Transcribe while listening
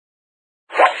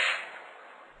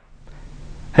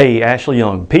Hey, Ashley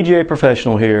Young, PGA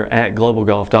Professional here at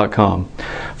GlobalGolf.com.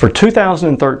 For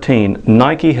 2013,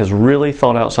 Nike has really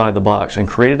thought outside the box and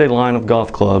created a line of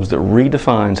golf clubs that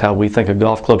redefines how we think a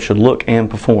golf club should look and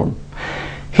perform.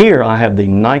 Here I have the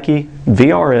Nike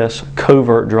VRS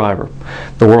Covert driver,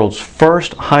 the world's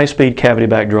first high-speed cavity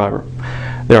back driver.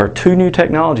 There are two new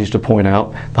technologies to point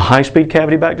out, the high-speed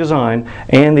cavity back design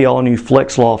and the all-new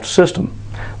Flex Loft system.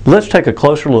 Let's take a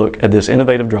closer look at this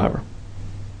innovative driver.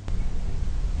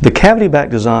 The cavity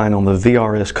back design on the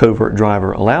VRS Covert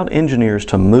driver allowed engineers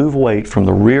to move weight from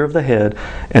the rear of the head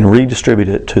and redistribute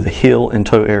it to the heel and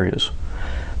toe areas.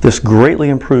 This greatly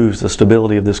improves the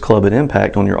stability of this club at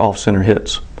impact on your off-center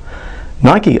hits.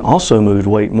 Nike also moved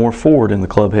weight more forward in the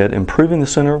club head, improving the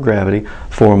center of gravity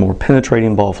for a more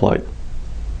penetrating ball flight.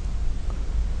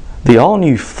 The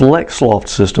all-new Flex Loft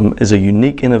system is a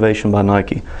unique innovation by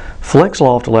Nike. Flex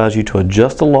Loft allows you to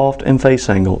adjust the loft and face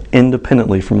angle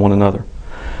independently from one another.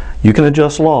 You can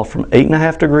adjust loft from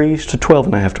 8.5 degrees to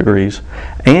 12.5 degrees,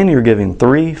 and you're given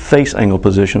 3 face angle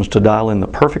positions to dial in the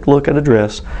perfect look at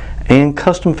address and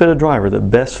custom fit a driver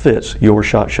that best fits your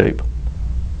shot shape.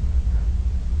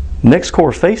 Next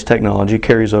Core face technology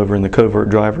carries over in the Covert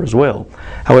driver as well.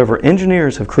 However,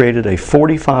 engineers have created a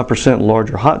 45%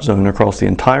 larger hot zone across the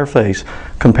entire face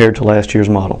compared to last year's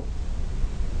model.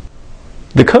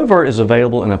 The Covert is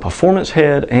available in a performance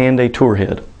head and a tour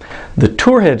head. The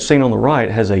tour head seen on the right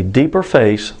has a deeper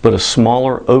face but a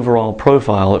smaller overall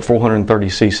profile at 430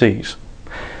 cc's,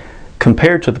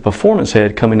 compared to the performance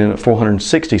head coming in at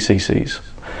 460 cc's.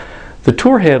 The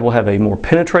tour head will have a more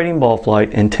penetrating ball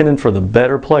flight intended for the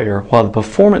better player, while the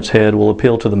performance head will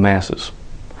appeal to the masses.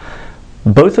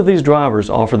 Both of these drivers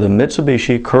offer the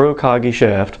Mitsubishi Kurokage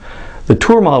shaft. The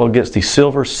tour model gets the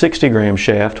silver 60-gram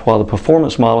shaft, while the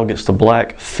performance model gets the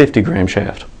black 50-gram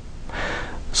shaft.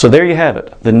 So there you have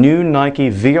it, the new Nike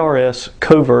VRS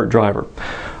Covert driver.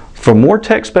 For more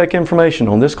tech spec information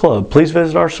on this club, please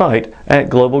visit our site at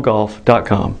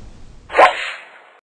GlobalGolf.com.